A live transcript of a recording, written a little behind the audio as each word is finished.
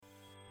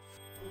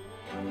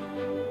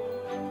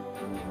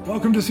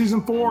Welcome to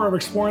season 4 of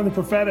Exploring the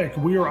Prophetic.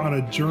 We are on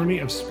a journey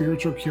of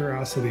spiritual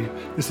curiosity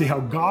to see how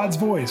God's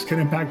voice can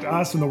impact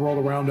us and the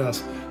world around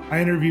us. I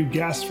interview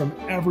guests from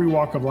every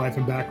walk of life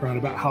and background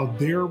about how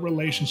their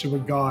relationship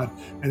with God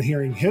and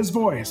hearing His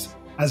voice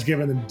has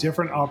given them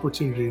different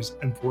opportunities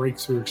and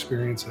breakthrough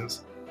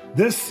experiences.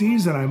 This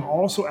season, I'm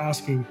also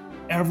asking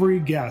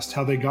every guest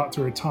how they got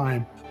through a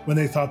time when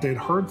they thought they had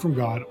heard from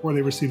God or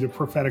they received a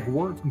prophetic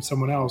word from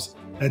someone else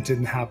that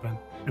didn't happen,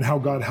 and how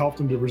God helped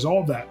them to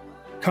resolve that.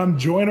 Come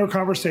join our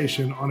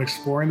conversation on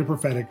Exploring the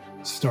Prophetic,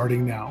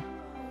 starting now.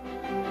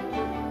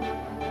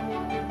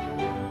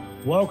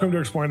 Welcome to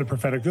Exploring the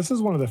Prophetic. This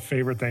is one of the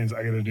favorite things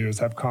I get to do is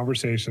have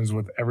conversations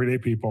with everyday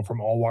people from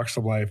all walks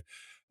of life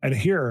and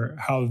hear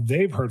how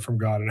they've heard from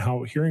God and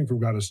how hearing from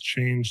God has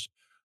changed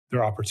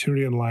their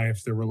opportunity in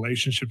life, their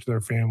relationship to their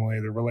family,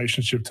 their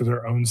relationship to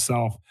their own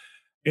self.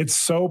 It's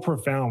so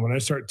profound. When I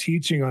start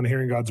teaching on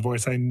hearing God's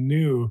voice, I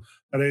knew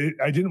that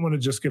I didn't want to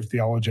just give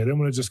theology. I didn't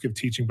want to just give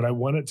teaching, but I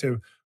wanted to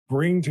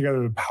bring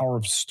together the power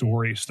of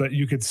story so that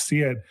you could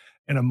see it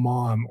in a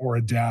mom or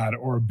a dad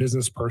or a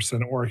business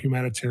person or a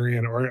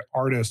humanitarian or an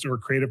artist or a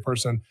creative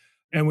person.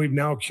 And we've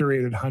now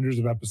curated hundreds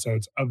of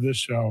episodes of this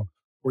show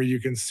where you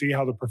can see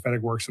how the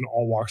prophetic works in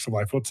all walks of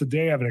life. Well,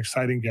 today I have an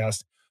exciting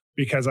guest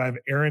because I have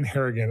Erin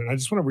Harrigan, and I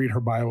just want to read her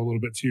bio a little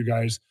bit to you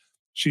guys.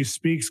 She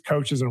speaks,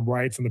 coaches, and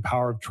writes on the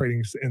power of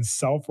trading in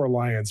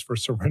self-reliance for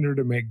surrender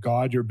to make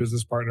God your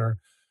business partner.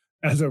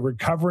 As a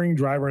recovering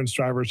driver and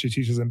striver, she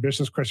teaches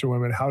ambitious Christian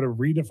women how to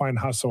redefine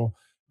hustle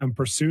and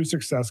pursue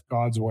success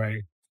God's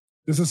way.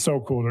 This is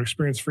so cool to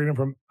experience freedom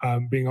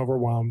from being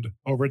overwhelmed,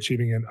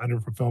 overachieving, and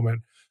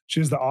underfulfillment.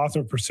 She is the author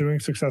of Pursuing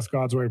Success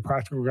God's Way, a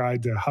practical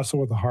guide to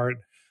hustle with the heart,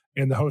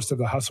 and the host of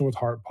the Hustle with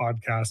Heart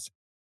podcast.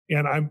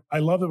 And I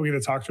love that we get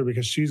to talk to her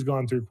because she's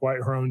gone through quite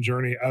her own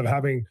journey of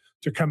having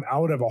to come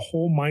out of a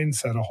whole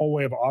mindset, a whole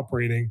way of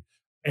operating.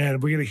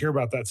 And we get to hear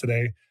about that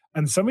today.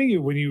 And some of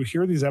you, when you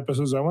hear these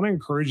episodes, I want to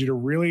encourage you to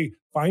really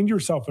find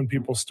yourself in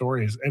people's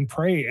stories and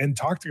pray and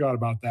talk to God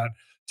about that.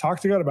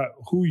 Talk to God about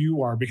who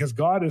you are, because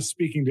God is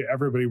speaking to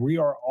everybody. We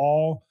are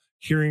all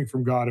hearing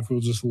from God if we'll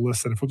just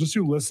listen. If we'll just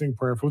do listening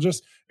prayer, if we'll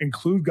just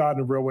include God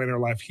in a real way in our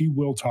life, He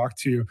will talk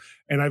to you.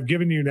 And I've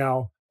given you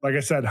now, like I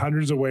said,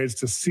 hundreds of ways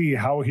to see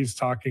how He's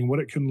talking, what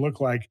it can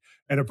look like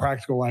in a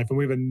practical life. And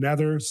we have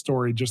another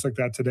story just like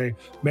that today.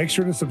 Make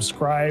sure to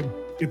subscribe,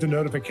 get the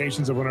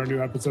notifications of when our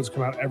new episodes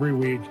come out every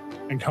week,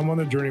 and come on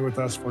the journey with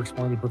us for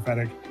Exploring the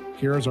Prophetic.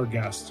 Here is our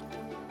guest.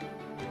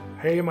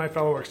 Hey, my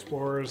fellow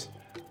explorers.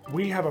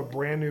 We have a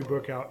brand new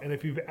book out, and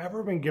if you've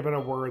ever been given a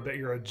word that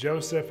you're a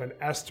Joseph, an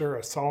Esther,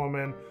 a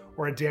Solomon,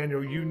 or a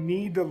Daniel, you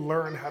need to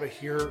learn how to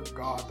hear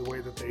God the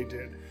way that they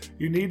did.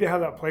 You need to have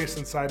that place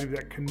inside of you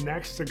that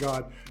connects to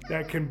God,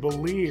 that can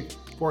believe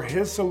for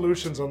His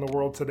solutions on the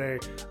world today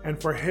and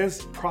for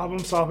His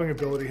problem-solving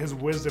ability, His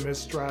wisdom, His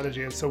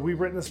strategy. And so we've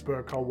written this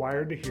book called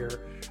Wired to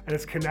Hear, and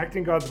it's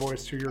connecting God's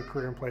voice to your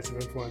career and place of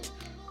influence.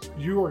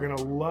 You are going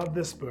to love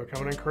this book. I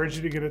want to encourage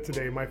you to get it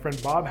today. My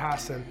friend Bob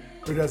Hassan,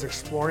 who does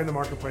Exploring the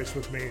Marketplace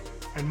with me,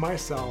 and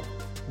myself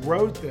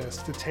wrote this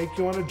to take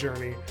you on a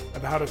journey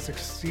of how to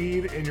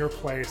succeed in your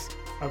place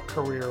of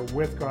career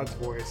with God's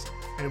voice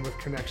and with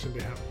connection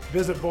to Him.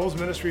 Visit Bolz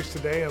Ministries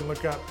today and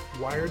look up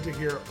Wired to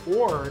Hear,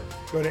 or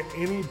go to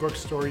any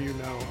bookstore you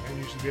know and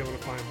you should be able to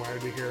find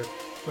Wired to Hear.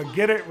 But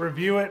get it,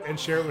 review it, and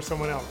share it with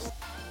someone else.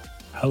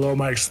 Hello,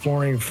 my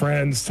exploring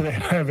friends. Today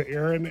I have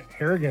Erin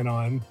Harrigan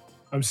on.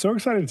 I'm so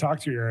excited to talk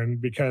to you, Erin,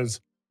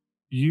 because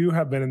you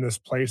have been in this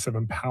place of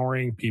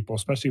empowering people,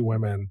 especially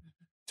women,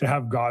 to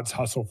have God's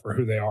hustle for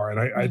who they are.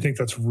 And I think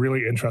that's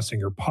really interesting,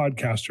 your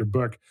podcast, your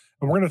book.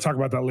 And we're going to talk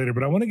about that later.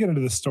 But I want to get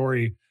into the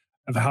story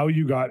of how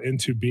you got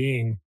into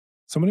being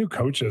someone who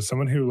coaches,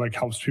 someone who like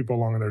helps people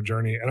along in their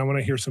journey. And I want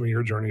to hear some of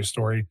your journey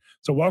story.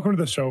 So welcome to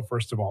the show,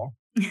 first of all.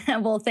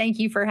 Well, thank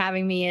you for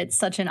having me. It's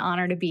such an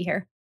honor to be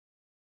here.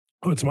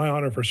 Oh, it's my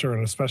honor for sure.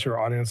 And especially our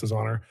audience's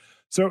honor.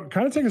 So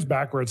kind of take us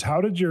backwards.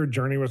 How did your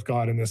journey with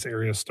God in this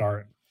area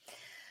start?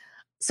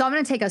 So I'm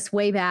going to take us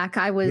way back.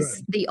 I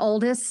was the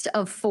oldest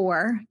of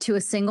 4 to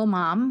a single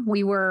mom.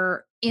 We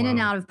were in and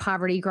out of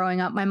poverty growing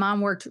up. My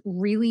mom worked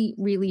really,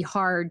 really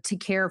hard to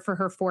care for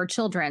her 4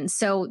 children.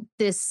 So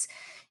this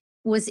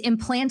was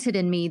implanted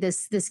in me,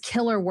 this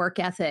killer work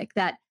ethic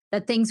that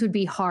things would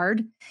be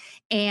hard,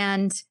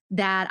 and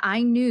that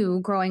I knew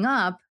growing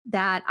up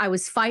that I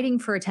was fighting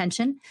for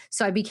attention.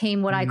 So I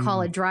became what I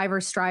call a driver,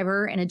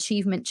 striver, and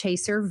achievement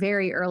chaser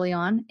very early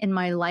on in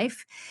my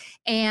life.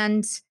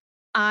 And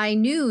I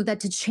knew that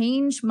to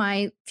change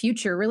my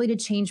future, really to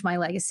change my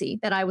legacy,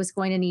 that I was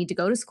going to need to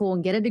go to school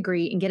and get a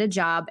degree and get a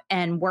job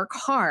and work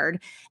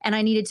hard. And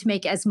I needed to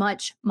make as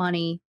much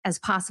money as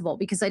possible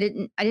because I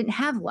didn't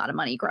have a lot of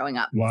money growing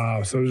up.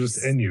 Wow. So it was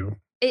just in you.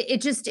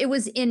 It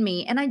was in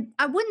me. And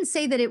I wouldn't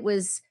say that it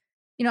was,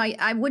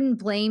 I wouldn't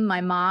blame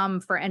my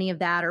mom for any of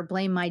that or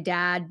blame my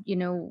dad,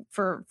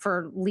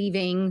 for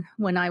leaving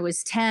when I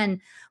was 10.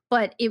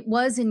 But it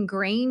was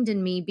ingrained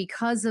in me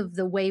because of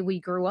the way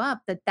we grew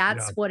up,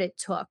 that's what it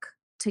took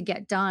to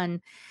get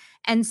done.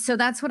 And so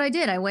that's what I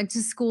did. I went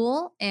to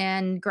school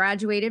and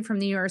graduated from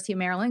the University of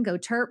Maryland, go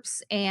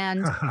Terps,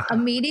 and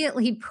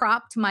immediately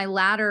propped my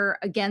ladder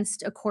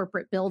against a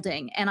corporate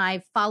building. And I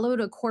followed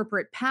a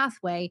corporate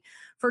pathway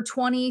for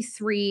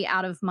 23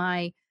 out of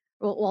my,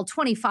 well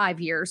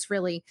 25 years,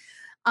 really.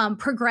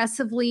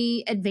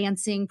 Progressively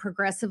advancing,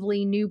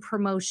 progressively new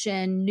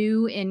promotion,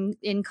 new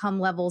income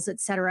levels, et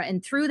cetera.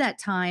 And through that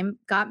time,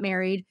 got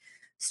married,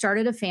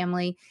 started a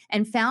family,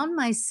 and found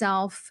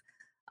myself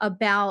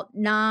about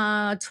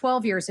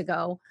 12 years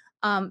ago,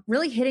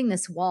 really hitting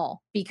this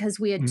wall because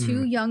we had two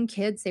Mm, young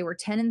kids. They were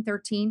 10 and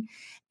 13,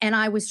 and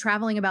I was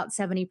traveling about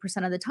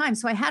 70% of the time.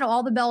 So I had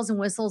all the bells and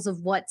whistles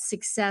of what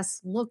success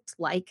looked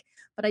like,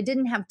 but I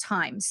didn't have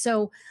time.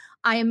 So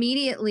I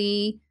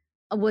immediately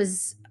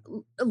was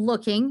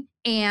looking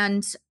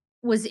and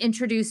was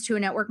introduced to a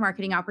network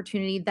marketing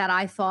opportunity that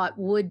I thought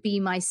would be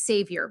my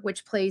savior,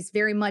 which plays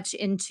very much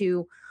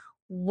into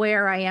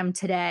where I am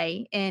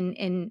today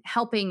in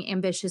helping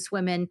ambitious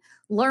women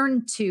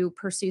learn to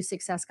pursue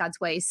success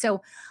God's way.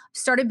 So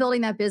started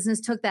building that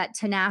business, took that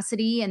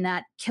tenacity and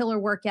that killer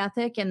work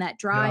ethic and that yeah.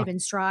 drive and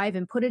strive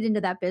and put it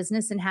into that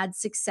business and had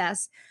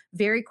success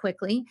very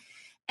quickly.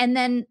 And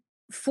then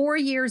 4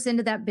 years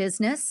into that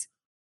business,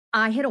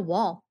 I hit a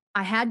wall.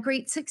 I had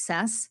great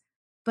success,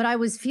 but I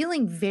was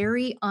feeling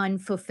very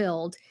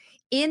unfulfilled.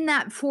 In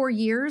that 4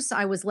 years,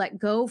 I was let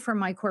go from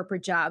my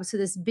corporate job. So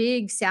this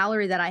big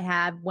salary that I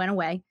had went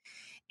away.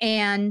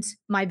 And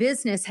my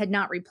business had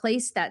not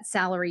replaced that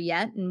salary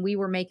yet. And we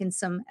were making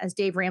some, as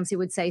Dave Ramsey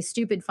would say,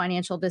 stupid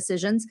financial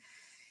decisions.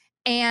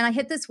 And I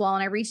hit this wall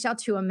and I reached out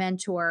to a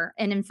mentor.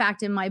 And in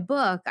fact, in my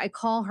book, I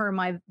call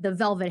her the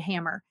Velvet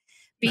Hammer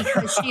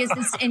because she is this I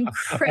love that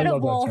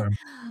incredible term.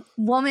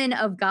 woman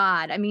of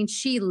God. I mean,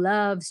 she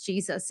loves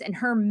Jesus and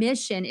her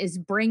mission is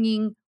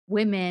bringing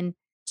women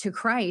to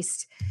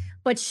Christ.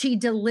 But she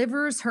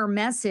delivers her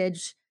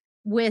message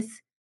with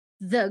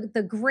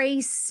the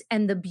grace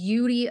and the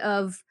beauty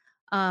of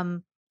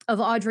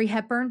Audrey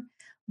Hepburn,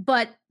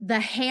 but the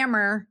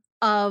hammer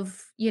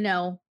of,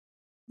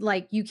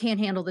 like you can't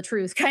handle the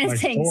truth kind of Like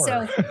thing.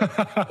 Thor.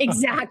 So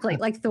exactly,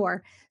 like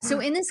Thor. So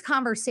in this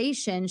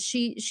conversation,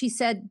 she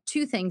said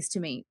two things to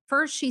me.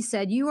 First, she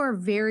said, "You are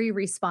very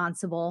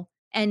responsible,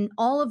 and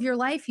all of your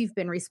life you've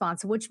been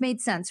responsible," which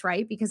made sense,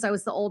 right? Because I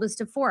was the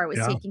oldest of four. I was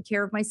Yeah, taking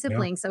care of my yeah.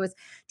 siblings. I was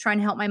trying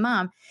to help my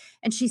mom.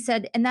 And she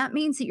said, "And that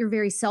means that you're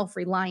very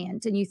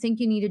self-reliant and you think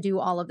you need to do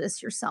all of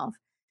this yourself."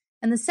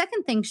 And the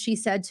second thing she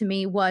said to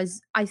me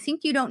was, "I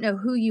think you don't know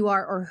who you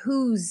are or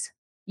whose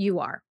you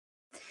are."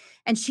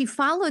 And she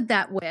followed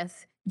that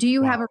with, "Do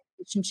you have Wow. a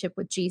relationship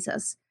with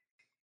Jesus?"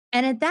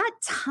 And at that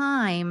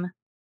time,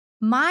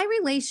 my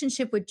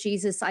relationship with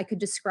Jesus, I could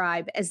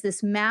describe as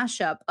this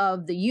mashup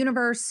of the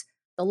universe,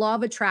 the law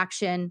of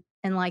attraction,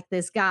 and like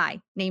this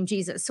guy named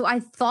Jesus. So I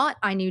thought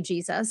I knew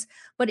Jesus,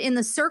 but in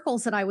the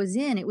circles that I was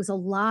in, it was a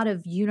lot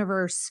of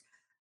universe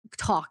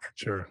talk.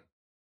 Sure.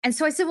 And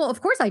so I said, "Well, of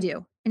course I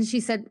do." And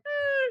she said,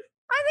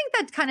 "I think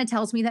that kind of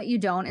tells me that you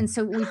don't." And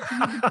so we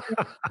prayed the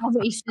prayer of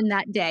salvation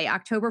that day,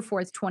 October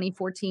 4th,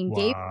 2014,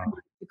 gave our Wow.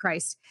 life to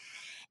Christ.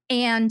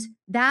 And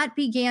that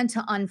began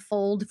to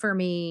unfold for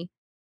me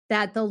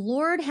that the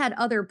Lord had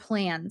other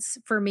plans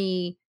for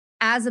me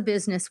as a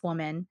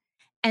businesswoman,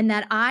 and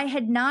that I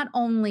had not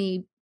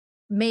only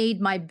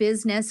made my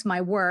business,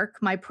 my work,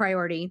 my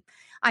priority,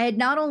 I had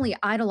not only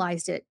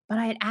idolized it, but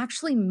I had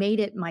actually made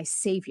it my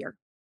savior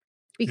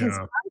because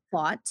Yeah. I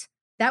thought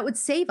that would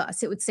save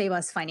us. It would save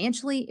us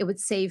financially. It would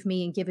save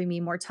me in giving me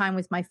more time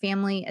with my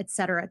family, et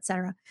cetera, et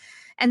cetera.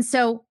 And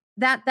so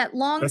that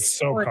long That's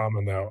so story.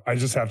 common though. I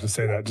just have to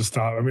say that, just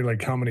stop. I mean,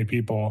 like how many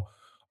people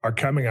are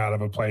coming out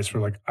of a place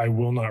where like, I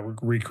will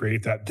not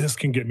recreate that. This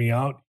can get me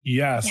out.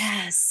 Yes.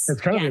 Yes,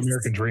 It's kind of the yes.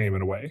 American dream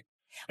in a way.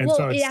 And Well,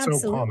 so it it's so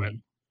absolutely.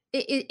 common.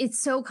 It's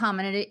so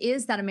common, and it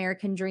is that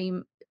American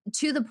dream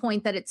to the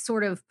point that it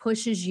sort of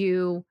pushes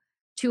you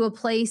to a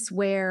place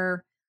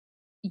where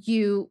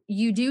you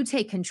do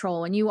take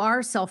control and you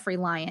are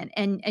self-reliant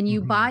and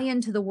you buy Mhm.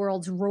 into the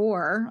world's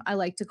roar, I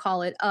like to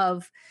call it,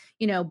 of,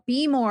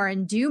 be more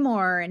and do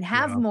more and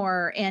have Yeah.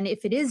 more. And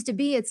if it is to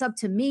be, it's up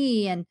to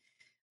me. And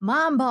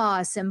mom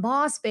boss and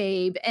boss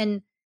babe.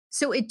 And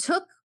so it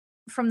took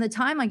from the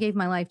time I gave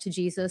my life to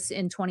Jesus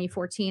in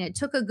 2014, it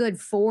took a good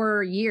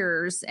 4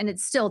 years and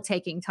it's still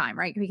taking time,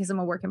 right? Because I'm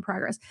a work in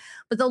progress.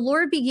 But the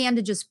Lord began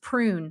to just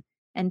prune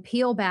and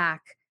peel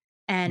back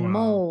and Wow.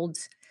 mold.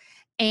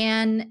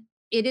 And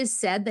it is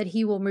said that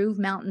he will move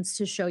mountains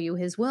to show you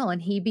his will.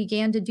 And he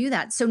began to do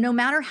that. So no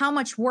matter how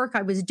much work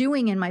I was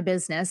doing in my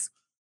business,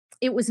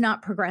 it was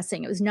not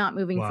progressing, it was not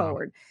moving Wow.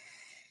 forward.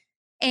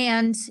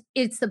 And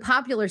it's the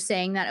popular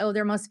saying that, oh,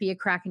 there must be a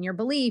crack in your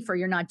belief or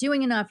you're not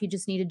doing enough. You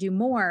just need to do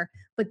more.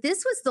 But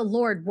this was the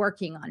Lord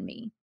working on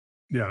me.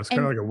 Yeah. It's kind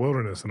of And like a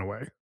wilderness in a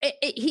way.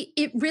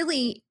 it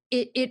really,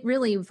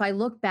 if I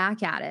look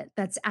back at it,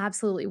 that's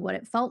absolutely what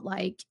it felt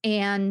like.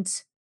 And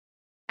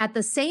at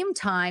the same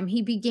time,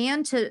 he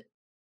began to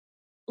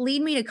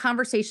lead me to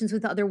conversations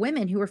with other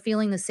women who were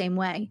feeling the same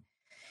way.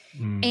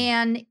 Mm.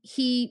 And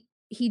he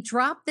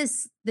dropped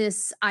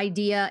this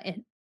idea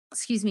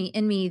excuse me,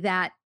 in me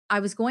that I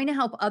was going to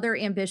help other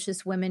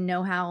ambitious women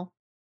know how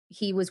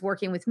he was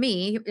working with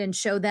me and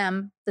show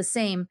them the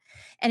same.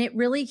 And it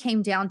really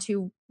came down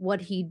to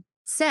what he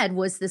said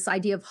was this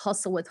idea of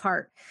hustle with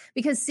heart.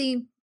 Because,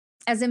 see,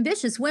 as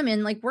ambitious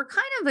women, like we're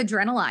kind of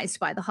adrenalized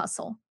by the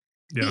hustle.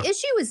 Yeah. The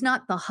issue is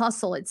not the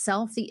hustle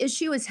itself, the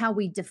issue is how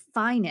we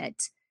define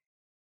it.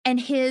 And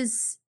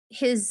his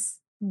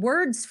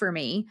words for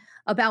me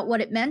about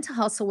what it meant to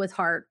hustle with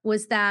heart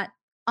was that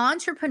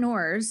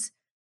entrepreneurs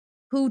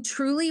who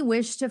truly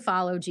wish to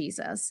follow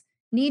Jesus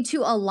need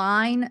to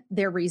align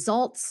their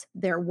results,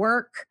 their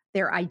work,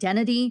 their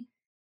identity,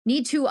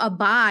 need to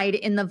abide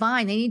in the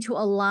vine. They need to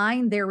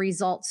align their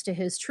results to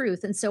his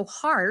truth. And so,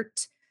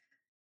 heart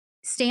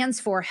stands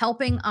for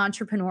helping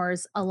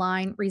entrepreneurs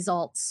align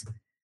results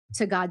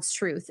to God's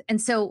truth.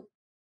 And so,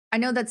 I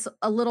know that's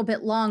a little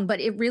bit long, but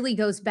it really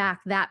goes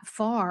back that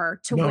far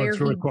to No, where it's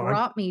he really cool.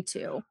 brought me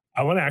to.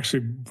 I want to actually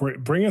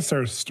bring us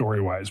there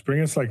story wise. Bring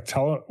us like,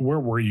 where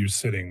were you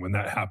sitting when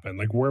that happened?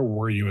 Like, where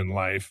were you in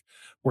life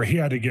where he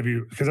had to give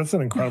you, because that's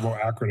an incredible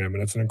acronym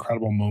and it's an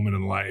incredible moment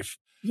in life.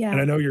 Yeah.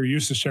 And I know you're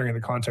used to sharing in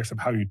the context of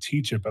how you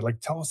teach it, but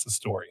like, tell us the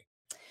story.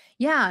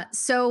 Yeah.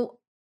 So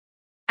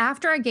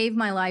after I gave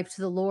my life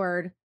to the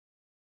Lord,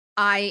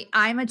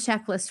 I'm a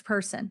checklist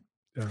person.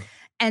 Yeah.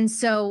 And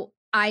so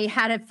I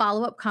had a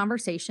follow-up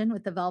conversation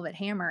with the Velvet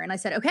Hammer and I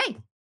said, okay,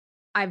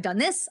 I've done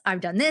this. I've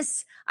done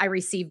this. I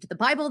received the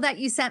Bible that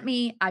you sent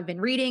me. I've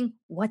been reading.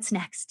 What's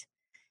next?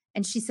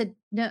 And she said,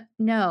 no,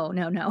 no,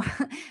 no, no.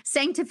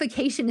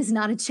 Sanctification is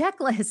not a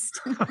checklist.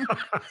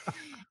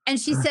 And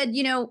she said,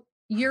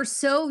 you're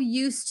so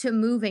used to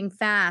moving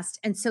fast.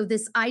 And so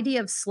this idea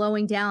of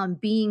slowing down,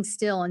 being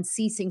still, and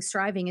ceasing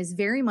striving is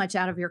very much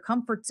out of your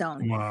comfort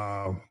zone.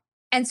 Wow.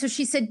 And so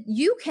she said,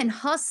 you can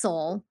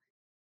hustle,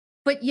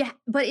 but yeah,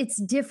 but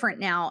it's different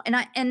now.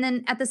 And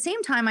then at the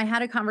same time, I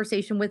had a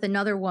conversation with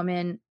another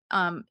woman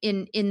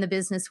in the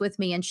business with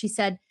me, and she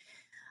said,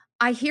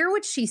 I hear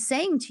what she's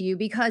saying to you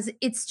because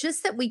it's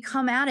just that we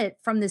come at it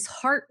from this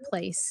heart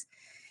place.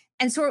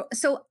 And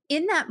so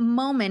in that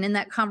moment, in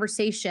that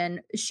conversation,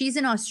 she's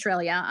in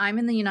Australia, I'm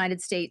in the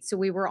United States. So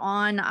we were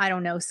on, I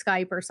don't know,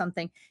 Skype or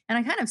something. And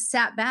I kind of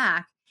sat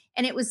back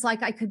and it was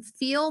like I could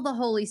feel the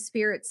Holy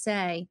Spirit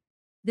say,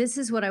 this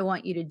is what I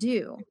want you to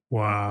do.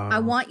 Wow. I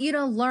want you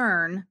to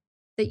learn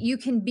that you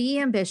can be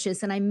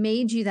ambitious and I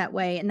made you that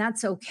way and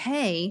that's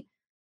okay.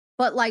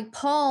 But like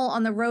Paul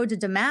on the road to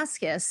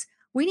Damascus,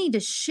 we need to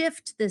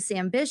shift this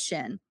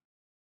ambition.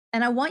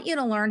 And I want you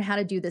to learn how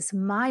to do this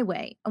my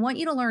way. I want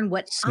you to learn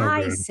what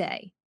I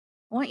say.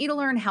 I want you to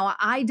learn how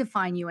I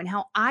define you and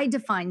how I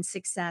define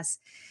success.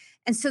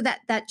 And so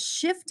that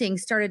shifting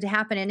started to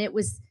happen. And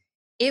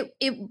it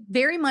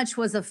very much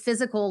was a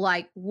physical,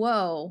 like,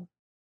 whoa,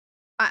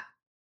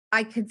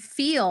 I could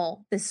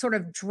feel this sort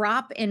of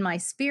drop in my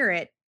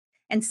spirit.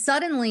 And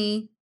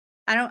suddenly,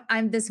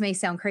 this may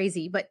sound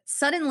crazy, but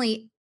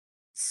suddenly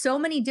so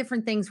many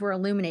different things were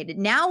illuminated.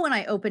 Now, when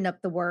I opened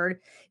up the word,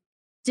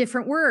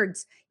 different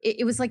words,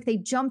 it was like they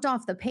jumped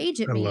off the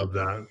page at me. I love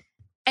that.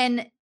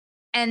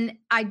 And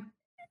I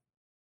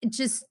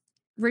just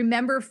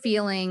remember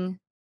feeling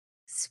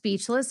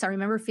speechless. I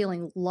remember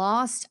feeling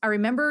lost. I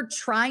remember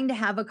trying to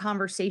have a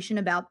conversation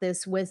about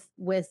this with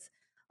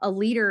a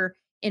leader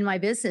in my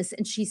business.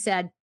 And she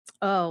said,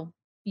 oh,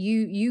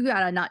 you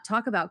got to not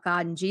talk about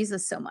God and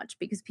Jesus so much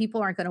because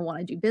people aren't going to want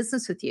to do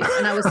business with you.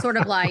 And I was sort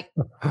of like,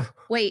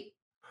 wait,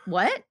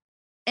 what?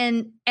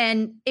 And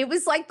it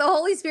was like the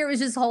Holy Spirit was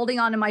just holding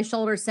onto my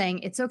shoulder saying,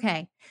 it's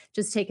okay.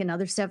 Just take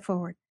another step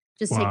forward.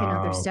 Just take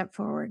another step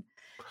forward.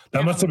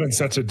 That must have been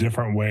such a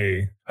different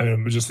way. I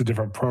mean, just a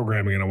different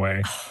programming in a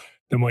way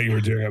than what you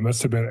were doing. It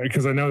must have been,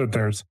 because I know that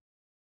there's,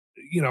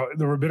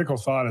 the rabbinical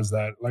thought is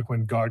that like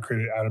when God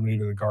created Adam and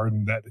Eve in the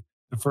garden, that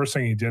the first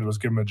thing he did was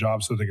give him a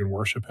job so they could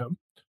worship him.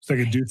 So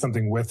they could do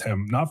something with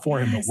him, not for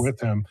him, but with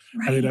him.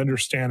 Right. And they'd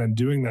understand in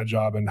doing that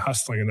job and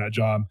hustling in that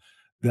job,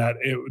 that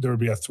there would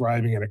be a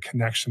thriving and a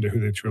connection to who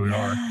they truly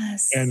are.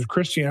 And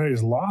Christianity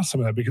has lost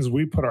some of that because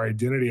we put our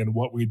identity in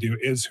what we do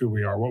is who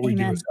we are. What we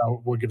do is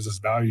what gives us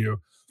value.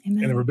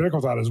 Amen. And the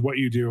rabbinical thought is what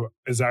you do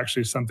is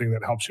actually something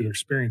that helps you to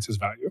experience his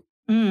value.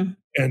 Mm.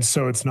 And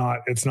so it's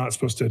not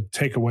supposed to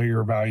take away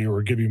your value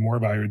or give you more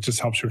value. It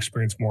just helps you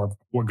experience more of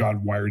what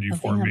God wired you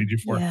for and made you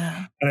for.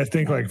 Yeah. And I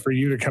think like for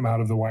you to come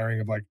out of the wiring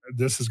of like,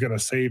 this is going to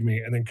save me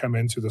and then come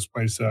into this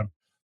place of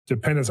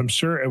dependence, I'm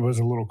sure it was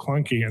a little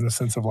clunky in the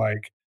sense of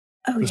like,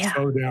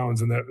 slow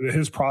downs and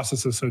his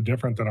process is so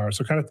different than ours.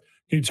 So kind of,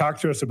 can you talk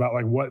to us about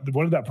like what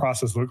did that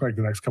process look like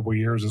the next couple of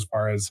years as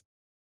far as,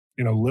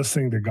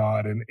 listening to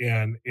God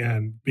and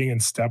being in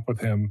step with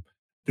him?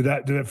 Did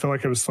it feel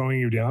like it was slowing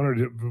you down or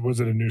was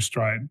it a new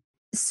stride?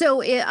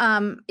 So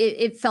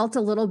it felt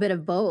a little bit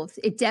of both.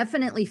 It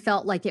definitely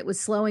felt like it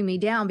was slowing me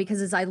down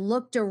because as I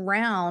looked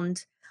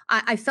around,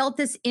 I felt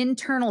this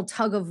internal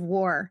tug of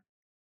war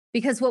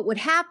because what would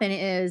happen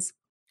is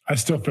I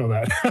still feel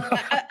that.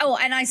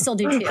 And I still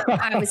do too.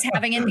 I was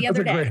having it the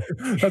other day.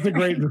 That's a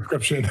great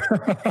description.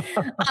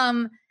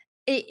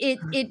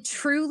 It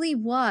truly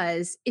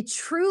was. It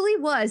truly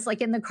was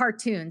like in the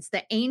cartoons,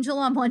 the angel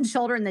on one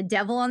shoulder and the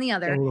devil on the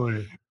other.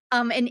 Totally.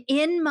 And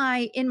in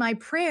my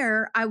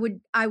prayer, I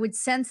would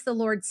sense the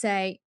Lord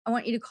say, "I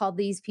want you to call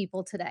these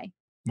people today."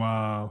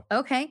 Wow.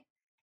 Okay.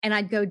 And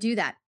I'd go do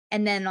that.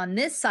 And then on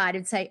this side,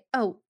 it'd say,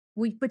 "Oh,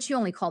 but you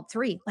only called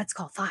 3. Let's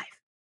call 5."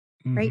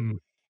 Right? Mhm.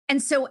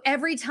 And so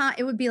every time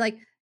it would be like,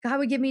 God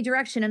would give me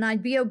direction and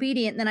I'd be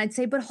obedient. And then I'd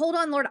say, but hold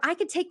on, Lord, I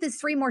could take this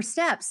 3 more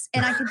steps.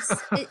 And I could,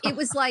 it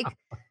was like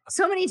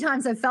so many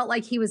times I felt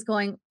like he was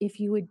going, if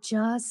you would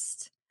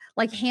just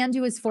like hand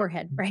to his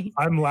forehead, right?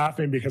 I'm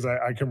laughing because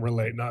I can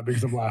relate, not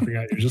because I'm laughing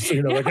at you. Just so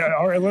you know, like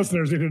our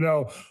listeners need to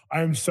know,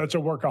 I'm such a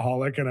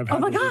workaholic and I've Oh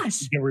had my to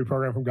gosh. get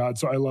reprogrammed from God.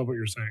 So I love what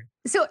you're saying.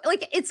 So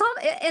like it's all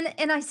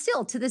and I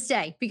still to this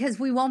day, because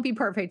we won't be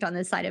perfect on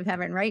this side of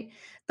heaven, right?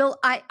 Though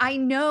I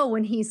know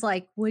when he's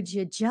like, would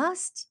you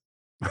just,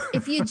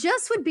 if you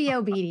just would be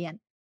obedient.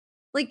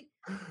 Like,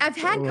 I've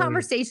had Totally.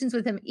 conversations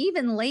with him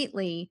even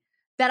lately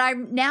that I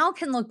now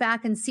can look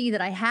back and see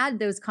that I had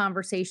those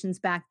conversations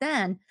back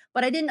then,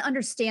 but I didn't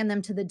understand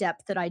them to the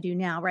depth that I do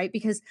now, right?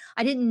 Because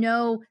I didn't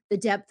know the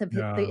depth of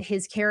Yeah.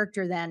 his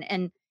character then.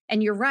 And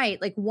you're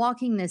right, like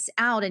walking this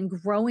out and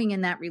growing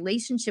in that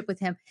relationship with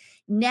him.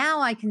 Now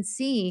I can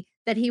see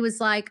that he was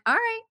like, "All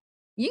right,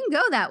 you can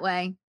go that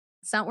way.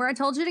 It's not where I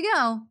told you to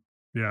go."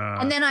 And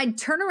Yeah. then I'd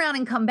turn around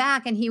and come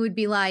back and he would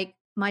be like,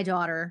 "My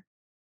daughter,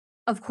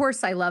 of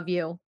course I love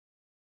you.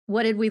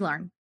 What did we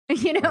learn?"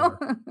 You know?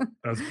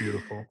 That's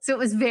beautiful. So it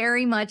was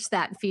very much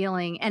that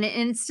feeling, and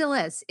it still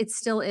is. It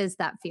still is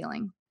that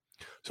feeling.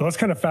 So let's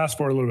kind of fast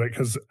forward a little bit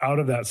because out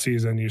of that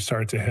season, you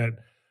start to hit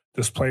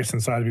this place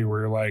inside of you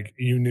where you're like,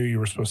 you knew you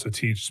were supposed to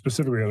teach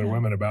specifically other Yeah.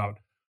 women about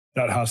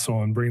that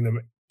hustle and bring them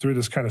through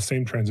this kind of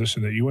same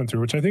transition that you went through,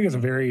 which I think is a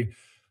very,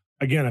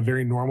 again, a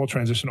very normal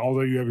transition.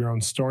 Although you have your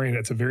own story and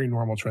it's a very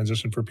normal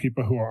transition for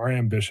people who are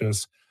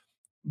ambitious.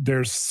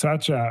 There's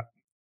such a,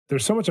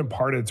 there's so much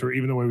imparted through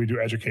even the way we do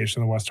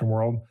education in the Western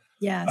world of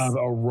Yes.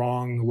 a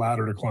wrong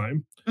ladder to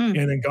climb.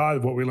 Mm, And in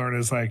God, what we learn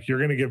is like, you're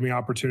going to give me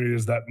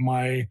opportunities that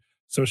my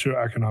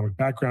socioeconomic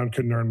background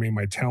couldn't earn me,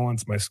 my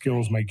talents, my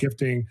skills, right, my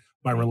gifting,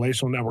 my right.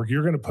 relational network.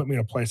 You're going to put me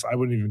in a place I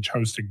wouldn't even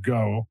chose to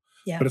go,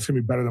 Yeah. but it's going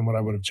to be better than what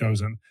I would have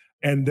chosen.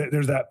 And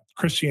there's that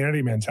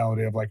Christianity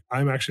mentality of like,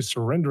 I'm actually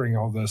surrendering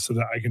all this so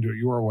that I can do it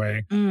your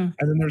way. Mm,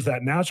 And then there's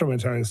that natural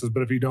mentality that says,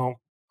 but if you don't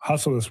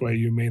hustle this way,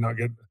 you may not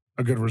get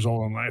a good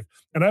result in life.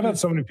 And I've mm. had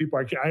so many people,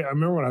 I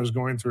remember when I was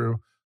going through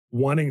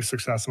wanting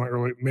success in my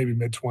early, maybe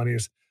mid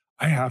 20s,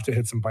 I have to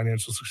hit some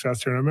financial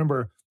success here. And I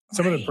remember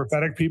some of the Right.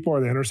 prophetic people or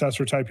the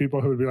intercessor type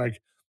people who would be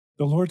like,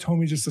 the Lord told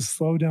me just to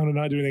slow down and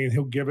not do anything and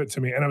he'll give it to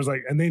me. And I was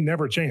like, and they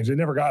never changed. They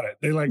never got it.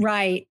 They like,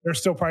 Right. they're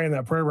still probably in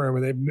that prayer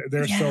room and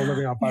they're still Yeah.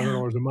 living on Yeah.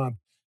 $500 a month.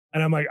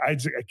 And I'm like, I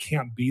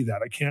can't be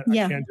that. I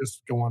Yeah. can't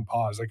just go on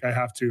pause. Like I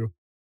have to,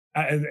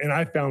 and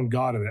I found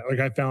God in it. Like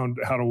I found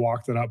how to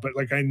walk that out, but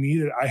like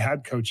I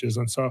had coaches.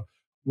 And so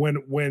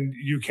when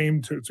you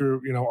came to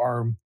through, you know,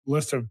 our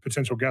list of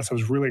potential guests, I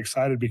was really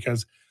excited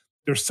because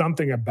there's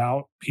something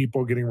about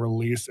people getting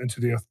released into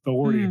the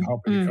authority of Mm,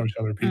 helping to mm, coach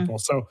other mm. people.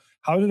 So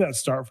how did that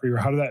start for you? Or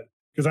how did that,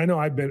 because I know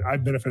I've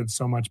benefited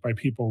so much by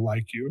people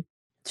like you.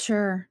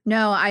 Sure.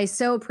 No, I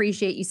so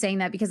appreciate you saying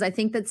that because I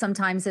think that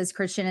sometimes as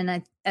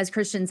as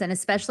Christians and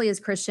especially as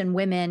Christian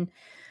women,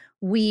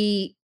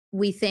 we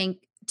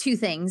think 2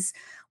 things.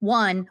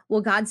 One,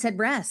 well, God said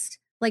rest.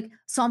 Like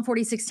Psalm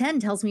 46:10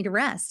 tells me to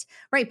rest.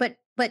 Right. But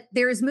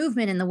there is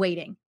movement in the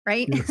waiting,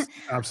 right? Yes,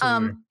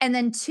 absolutely. And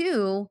then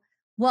 2,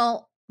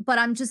 well, but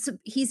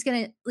he's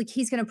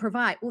gonna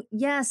provide. Well,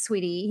 yes,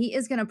 sweetie, he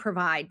is gonna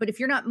provide. But if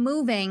you're not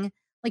moving,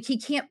 like he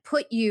can't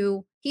put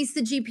you, he's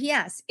the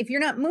GPS. If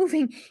you're not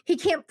moving, he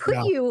can't put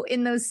Yeah. you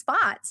in those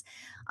spots.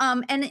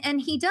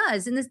 And he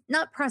does, and this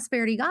not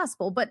prosperity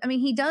gospel, but I mean,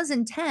 he does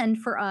intend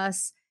for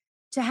us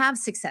to have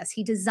success.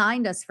 He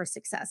designed us for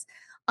success.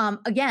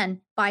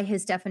 Again, by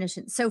his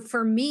definition. So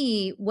for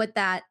me, what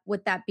that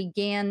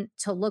began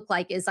to look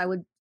like is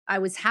I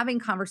was having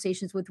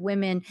conversations with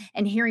women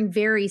and hearing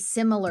very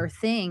similar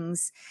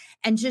things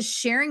and just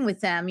sharing with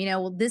them, you know,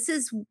 well, this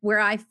is where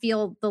I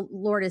feel the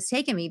Lord has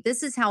taken me.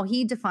 This is how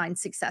he defines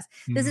success.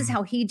 This is Mhm.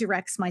 how he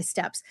directs my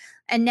steps.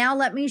 And now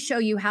let me show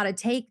you how to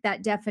take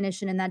that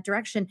definition in that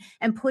direction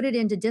and put it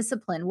into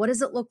discipline. What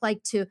does it look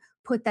like to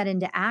put that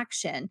into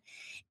action?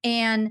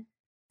 And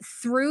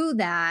through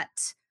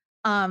that,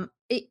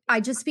 I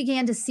just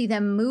began to see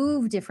them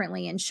move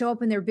differently and show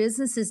up in their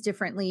businesses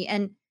differently.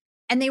 And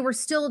they were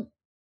still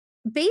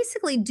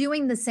basically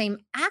doing the same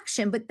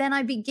action. But then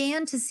I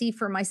began to see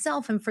for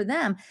myself and for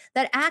them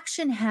that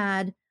action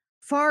had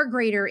far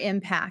greater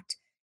impact.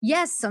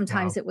 Yes, Wow.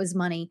 sometimes it was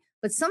money,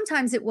 but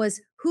sometimes it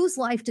was whose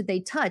life did they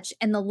touch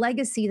and the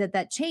legacy that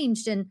that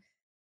changed. And,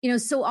 you know,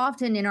 so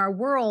often in our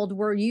world,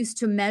 we're used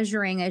to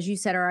measuring, as you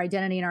said, our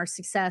identity and our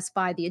success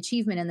by the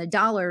achievement and the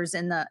dollars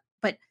and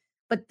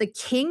but the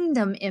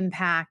kingdom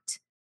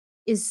impact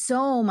is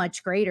so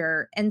much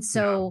greater. And Yeah.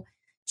 so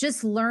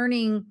just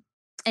learning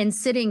and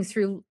sitting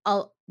through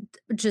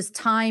just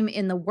time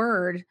in the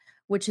word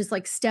which is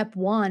like step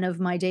one of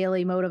my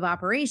daily mode of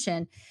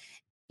operation,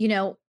 you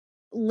know,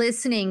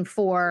 listening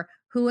for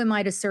who am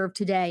I to serve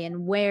today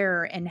and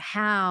where and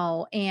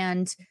how,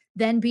 and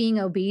then being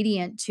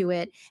obedient to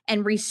it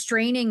and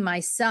restraining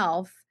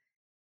myself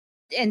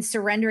and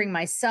surrendering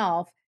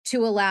myself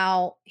to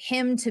allow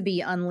him to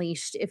be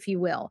unleashed, if you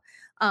will.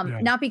 Yeah.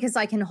 Not because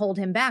I can hold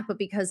him back, but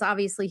because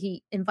obviously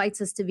he invites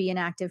us to be an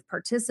active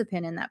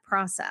participant in that Oh,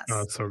 process.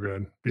 that's so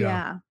good. Yeah.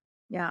 Yeah.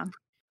 Yeah.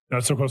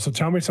 That's so cool. So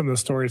tell me some of the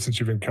stories since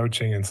you've been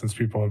coaching and since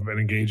people have been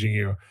engaging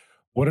you.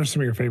 What are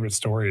some of your favorite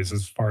stories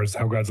as far as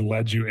how God's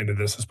led you into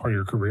this as part of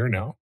your career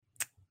now?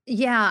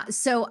 Yeah.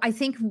 So I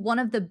think one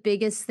of the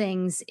biggest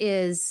things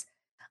is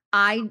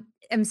I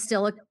am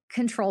still a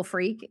control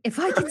freak, if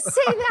I can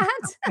say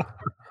that.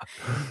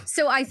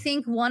 So I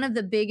think one of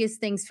the biggest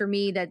things for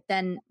me that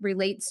then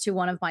relates to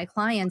one of my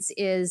clients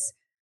is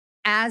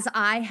as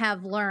I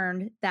have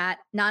learned that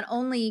not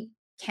only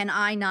can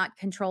I not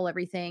control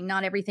everything,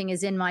 not everything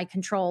is in my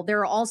control. There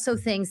are also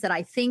things that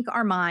I think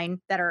are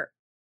mine that are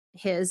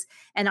his,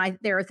 and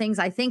there are things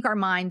I think are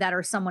mine that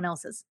are someone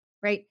else's,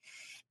 right?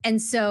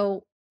 And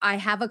so I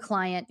have a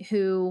client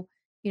who,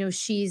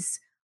 she's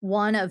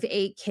one of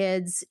 8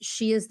 kids.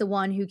 She is the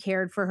one who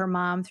cared for her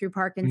mom through Mm,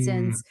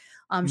 Parkinson's.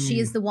 She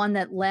is mm, the one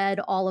that led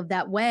all of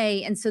that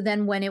way. And so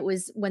then when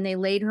they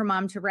laid her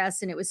mom to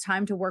rest and it was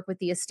time to work with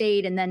the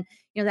estate, and then,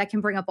 that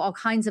can bring up all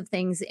kinds of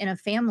things in a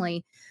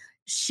family.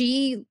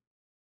 She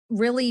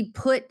really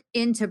put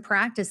into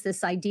practice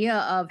this idea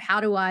of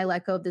how do I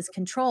let go of this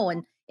control,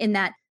 and in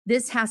that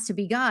this has to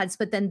be God's,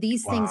 but then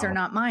these things are wow.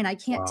 not mine. I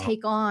can't Wow.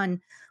 take on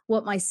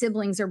what my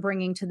siblings are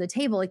bringing to the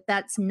table. Like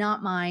that's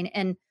not mine.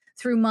 And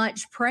through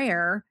much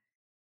prayer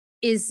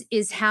is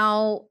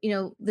how,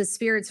 the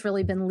Spirit's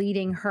really been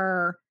leading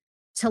her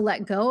to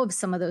let go of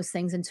some of those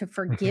things and to Mhm.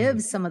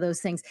 forgive some of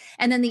those things.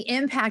 And then the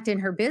impact in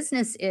her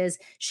business is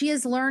she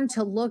has learned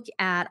to look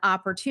at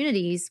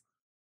opportunities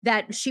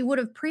that she would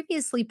have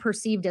previously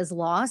perceived as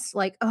lost,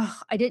 like, oh,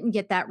 I didn't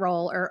get that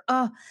role, or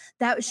oh,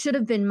 that should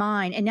have been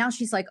mine. And now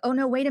she's like, oh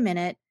no, wait a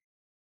minute.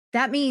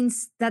 That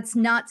means that's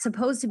not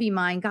supposed to be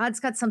mine. God's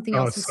got something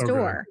Oh, else in it's so good.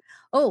 store.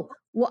 Oh,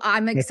 well,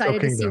 I'm That's so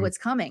excited to see kingdom. what's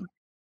coming,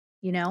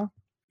 you know?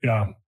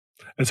 Yeah.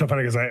 It's so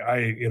funny because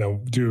I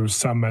do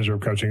some measure of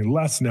coaching,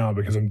 less now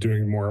because I'm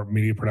doing more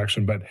media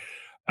production, but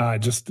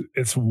just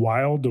it's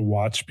wild to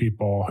watch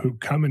people who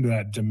come into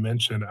that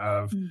dimension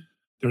of Mm.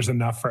 there's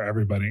enough for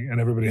everybody and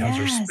everybody has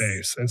their Yes.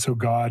 space. And so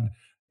God,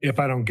 if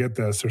I don't get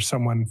this, there's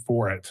someone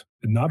for it,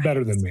 not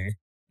better than Right. me,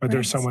 but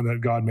there's Right. someone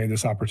that God made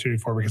this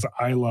opportunity for because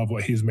I love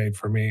what he's made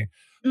for me.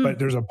 But Mm.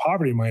 there's a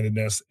poverty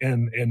mindedness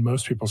in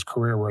most people's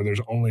career where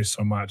there's only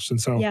so much.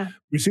 And so Yeah.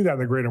 we see that in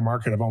the greater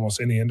market of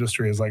almost any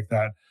industry is like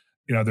that.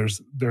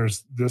 There's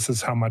this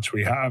is how much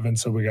we have. And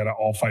so we got to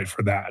all fight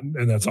for that.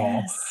 And that's all.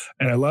 Yes.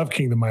 And I love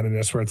kingdom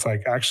mindedness where it's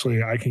like,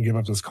 actually, I can give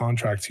up this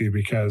contract to you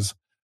because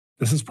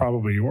this is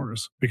probably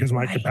yours because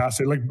my Right.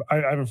 capacity, like I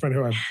have a friend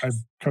who I've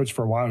Yes. coached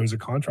for a while who's a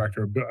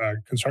contractor,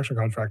 a construction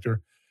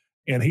contractor,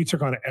 and he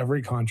took on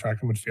every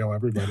contract and would fail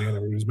everybody, and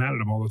everybody was mad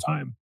at him all the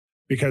time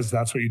because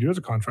that's what you do as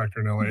a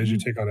contractor in LA is you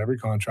Mhm. take on every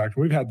contract.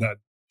 And we've had that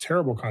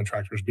terrible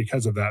contractors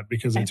because of that,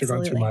 because they took on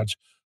too Absolutely. much.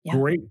 Yeah.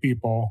 Great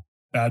people,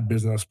 bad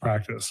business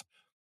practice.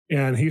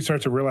 And he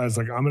starts to realize,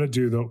 like, I'm going to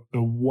do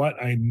the what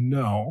I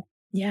know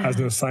has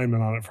an Yes.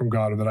 assignment on it from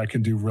God that I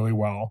can do really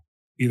well.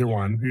 Either Yeah.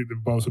 one,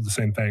 both are the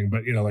same thing.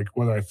 But like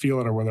whether I feel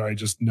it or whether I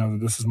just know that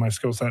this is my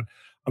skill set,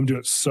 I'm doing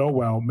it so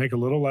well, make a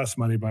little less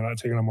money by not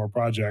taking on more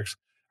projects,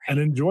 and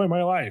Right. enjoy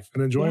my life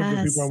and enjoy the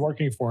people I'm Yes.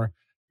 working for.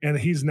 And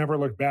he's never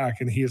looked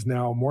back, and he is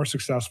now more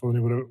successful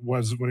than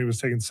was when he was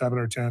taking 7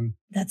 or 10,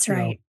 That's you know,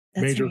 right.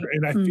 That's major. right.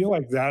 And I Mm. feel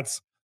like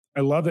I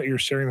love that you're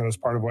sharing that as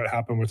part of what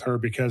happened with her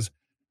because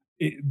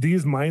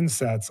these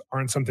mindsets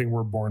aren't something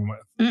we're born with.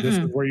 This is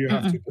Mm-mm. where you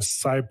have to Mm-mm.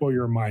 disciple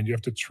your mind. You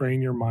have to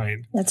train your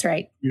mind. That's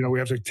right. We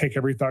have to take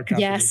every thought captive,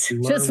 which Yes. we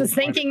Just learn, we was find it,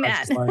 thinking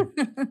that.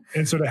 practice life.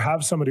 And so to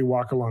have somebody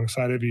walk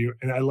alongside of you,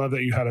 and I love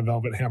that you had a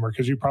velvet hammer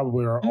because you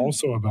probably are Mm.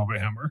 also a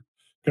velvet hammer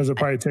because it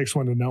probably takes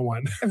one to know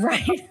one.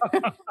 Right.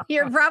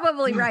 You're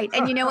probably right.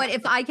 And you know what?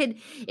 If I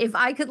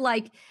could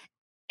like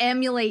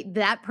emulate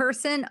that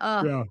person,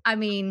 Yeah, I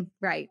mean,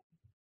 right.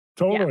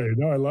 Yeah. totally.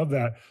 No, I love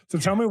that. So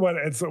tell Yeah. me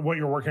what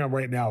you're working on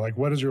right now. Like,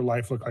 what does your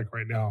life look like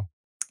right now?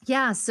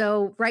 Yeah.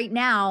 So right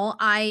now,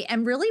 I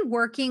am really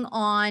working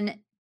on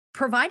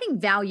providing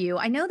value.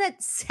 I know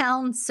that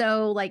sounds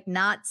so like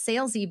not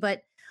salesy,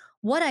 but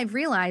what I've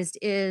realized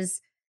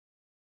is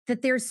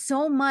that there's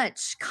so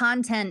much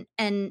content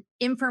and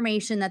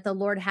information that the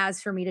Lord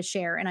has for me to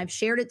share. And I've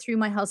shared it through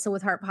my Hustle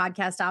with Heart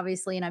podcast,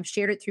 obviously, and I've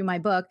shared it through my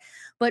book,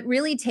 but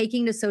really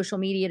taking to social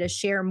media to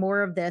share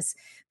more of this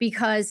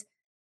because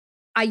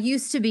I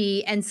used to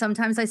be, and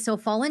sometimes I still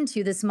fall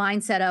into this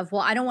mindset of,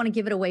 well, I don't want to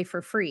give it away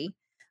for free.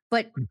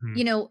 But,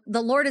 Mhm.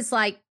 the Lord is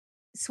like,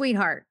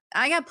 sweetheart,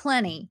 I got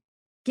plenty.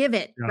 Give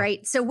it. Yeah,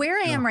 Right. So, where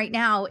I yeah. am right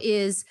now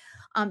is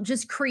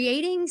just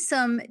creating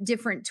some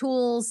different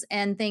tools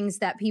and things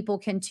that people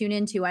can tune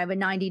into. I have a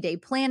 90-day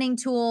planning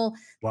tool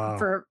Wow.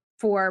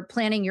 for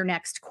planning your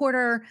next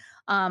quarter.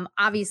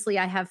 Obviously,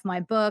 I have my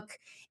book,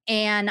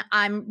 And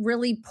I'm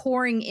really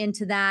pouring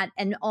into that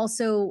and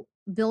also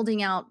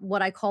building out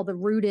what I call the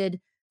rooted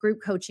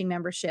group coaching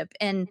membership.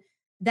 And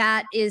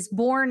that is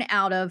born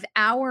out of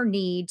our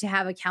need to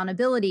have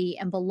accountability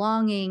and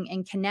belonging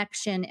and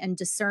connection and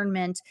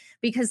discernment.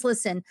 Because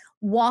listen,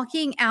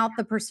 walking out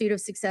the pursuit of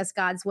success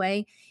God's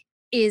way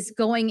is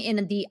going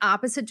in the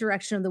opposite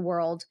direction of the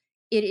world.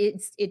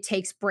 It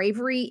takes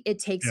bravery, it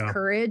takes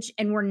courage,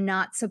 and we're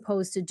not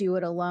supposed to do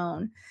it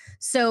alone.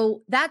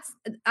 So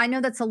I know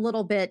that's a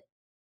little bit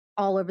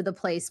all over the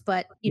place,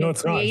 but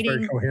it's not. It's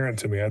very coherent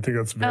to me. I think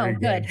that's very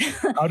good.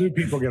 How do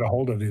people get a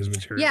hold of these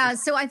materials? Yeah,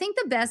 so I think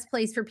the best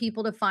place for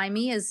people to find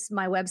me is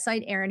my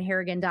website,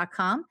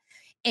 erinharrigan.com.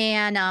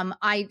 And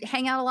I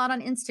hang out a lot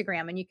on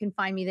Instagram, and you can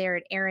find me there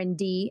at Erin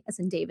D, as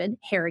in David,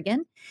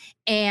 Harrigan.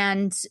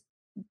 And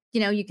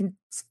you can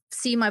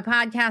see my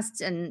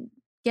podcast and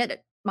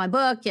get my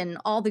book and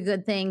all the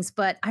good things,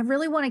 but I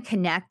really want to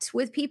connect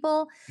with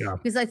people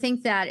because I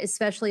think that,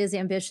 especially as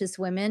ambitious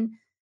women,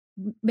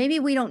 maybe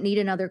we don't need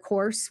another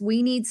course.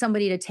 We need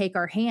somebody to take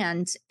our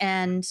hand.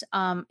 And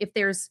if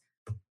there's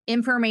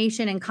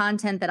information and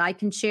content that I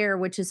can share,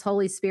 which is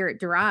Holy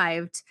Spirit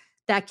derived,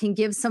 that can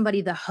give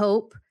somebody the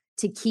hope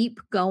to keep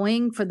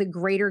going for the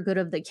greater good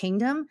of the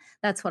kingdom,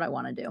 that's what I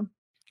want to do.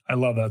 I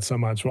love that so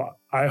much. Well,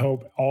 I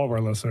hope all of our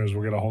listeners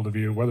will get a hold of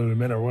you, whether they're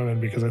men or women,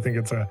 because I think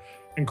it's an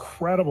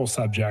incredible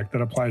subject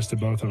that applies to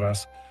both of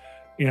us.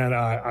 And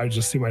I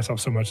just see myself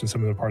so much in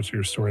some of the parts of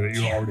your story that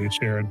you already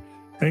shared.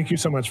 Thank you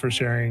so much for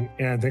sharing,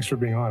 and thanks for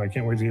being on. I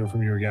can't wait to hear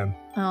from you again.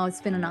 Oh, it's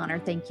been an honor.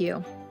 Thank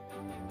you.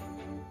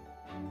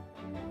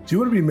 Do you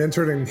want to be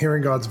mentored in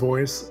hearing God's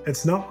voice?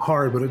 It's not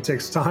hard, but it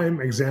takes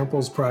time,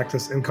 examples,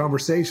 practice, and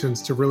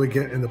conversations to really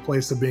get in the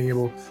place of being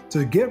able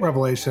to get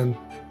revelation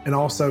and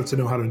also to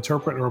know how to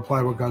interpret and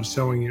apply what God's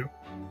showing you.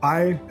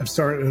 I have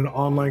started an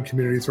online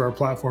community through our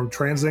platform,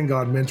 Translating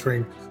God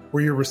Mentoring,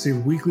 where you'll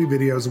receive weekly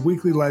videos,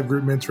 weekly live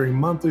group mentoring,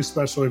 monthly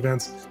special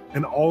events,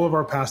 and all of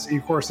our past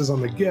e-courses on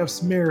the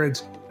gifts,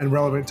 marriage, and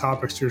relevant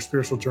topics to your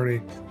spiritual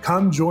journey.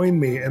 Come join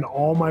me and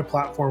all my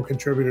platform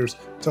contributors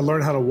to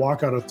learn how to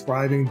walk out a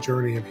thriving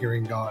journey of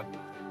hearing God.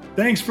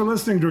 Thanks for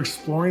listening to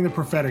Exploring the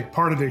Prophetic,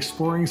 part of the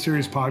Exploring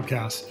Series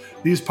podcast.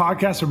 These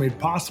podcasts are made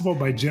possible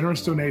by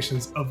generous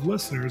donations of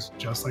listeners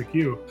just like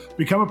you.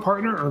 Become a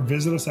partner or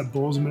visit us at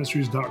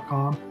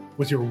bolzministries.com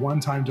with your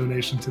one-time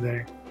donation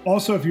today.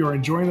 Also, if you are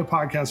enjoying the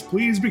podcast,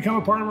 please become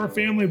a part of our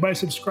family by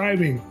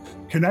subscribing.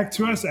 Connect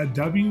to us at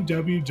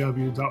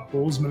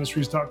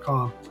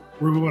www.bolzministries.com,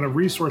 where we want to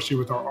resource you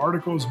with our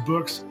articles,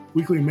 books,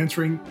 weekly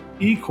mentoring,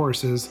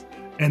 e-courses,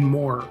 and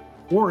more.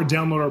 Or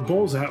download our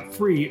Bolz app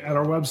free at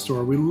our web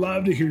store. We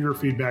love to hear your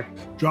feedback.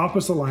 Drop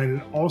us a line,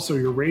 and also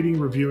your rating,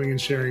 reviewing,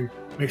 and sharing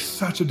makes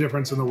such a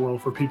difference in the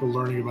world for people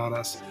learning about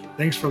us.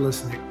 Thanks for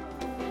listening.